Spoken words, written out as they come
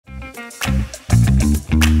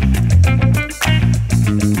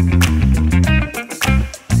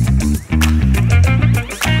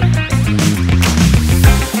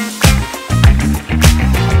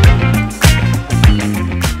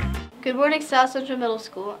South Central Middle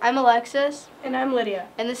School. I'm Alexis. And I'm Lydia.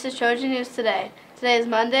 And this is Trojan News Today. Today is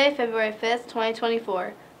Monday, February 5th,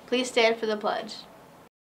 2024. Please stand for the pledge.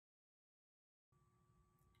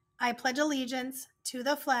 I pledge allegiance to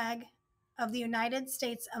the flag of the United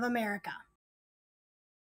States of America.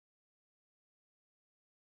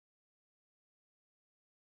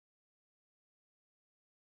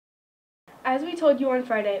 As we told you on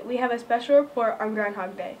Friday, we have a special report on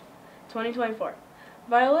Groundhog Day, 2024.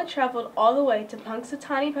 Viola traveled all the way to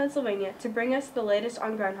Punxsutawney, Pennsylvania to bring us the latest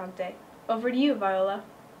on Groundhog Day. Over to you, Viola.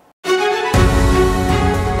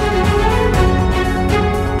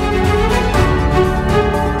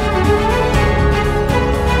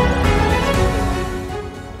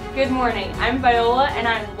 Good morning, I'm Viola and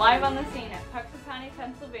I'm live on the scene at Punxsutawney,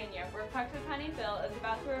 Pennsylvania, where Punxsutawney Phil is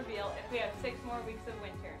about to reveal if we have 6 more weeks of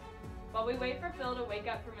winter. While we wait for Phil to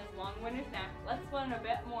wake up from his long winter's nap, let's learn a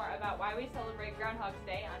bit more about why we celebrate Groundhog's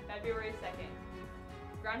Day on February 2nd.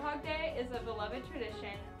 Groundhog Day is a beloved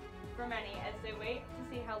tradition for many as they wait to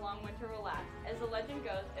see how long winter will last. As the legend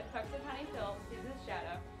goes, if Punxsutawney Phil sees his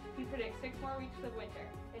shadow, he predicts 6 more weeks of winter.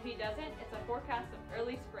 If he doesn't, it's a forecast of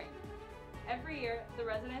early spring. Every year, the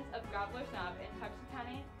residents of Gobbler's Knob in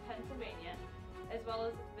Punxsutawney, Pennsylvania, as well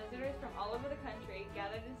as visitors from all over the country,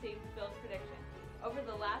 gather to see Phil's prediction. Over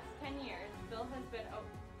the last 10 years, Phil has been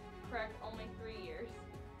correct only 3 years.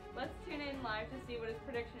 Let's tune in live to see what his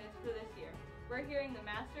prediction is for this year. We're hearing the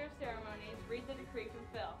Master of Ceremonies read the decree from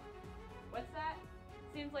Phil. What's that?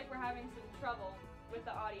 Seems like we're having some trouble with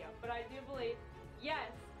the audio, but I do believe,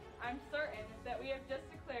 yes, I'm certain that we have just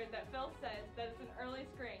declared that Phil says that it's an early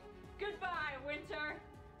spring. Goodbye, winter!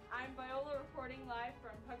 I'm Viola reporting live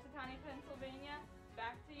from Punxsutawney, Pennsylvania.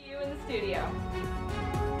 Back to you in the studio.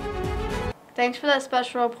 Thanks for that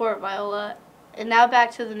special report, Viola. And now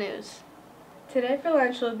back to the news. Today for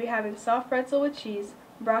lunch we'll be having soft pretzel with cheese,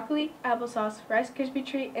 broccoli, applesauce, Rice Krispie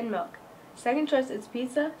treat, and milk. Second choice is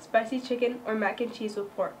pizza, spicy chicken, or mac and cheese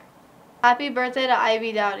with pork. Happy birthday to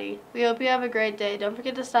Ivy Dowdy. We hope you have a great day. Don't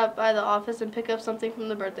forget to stop by the office and pick up something from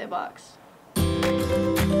the birthday box.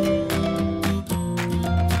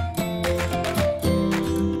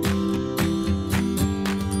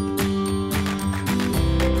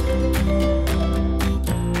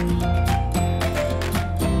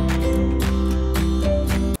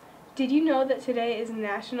 Did you know that today is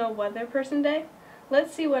National Weather Person Day?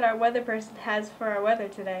 Let's see what our weather person has for our weather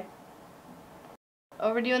today.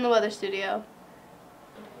 Over to you in the weather studio.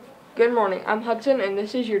 Good morning, I'm Hudson and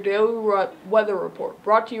this is your daily weather report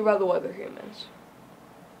brought to you by the Weather Humans.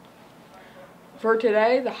 For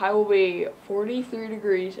today, the high will be 43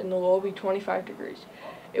 degrees and the low will be 25 degrees.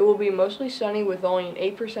 It will be mostly sunny with only an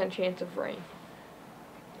 8% chance of rain.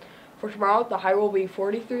 For tomorrow, the high will be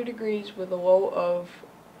 43 degrees with a low of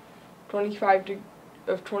 25.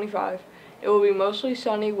 It will be mostly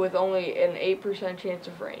sunny with only an 8% chance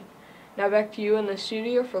of rain. Now back to you in the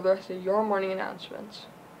studio for the rest of your morning announcements.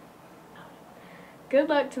 Good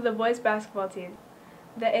luck to the boys basketball team.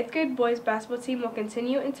 The 8th grade boys basketball team will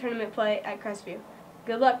continue in tournament play at Crestview.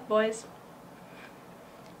 Good luck, boys.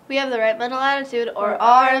 We have the right mental attitude, or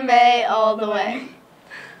RMA all the way.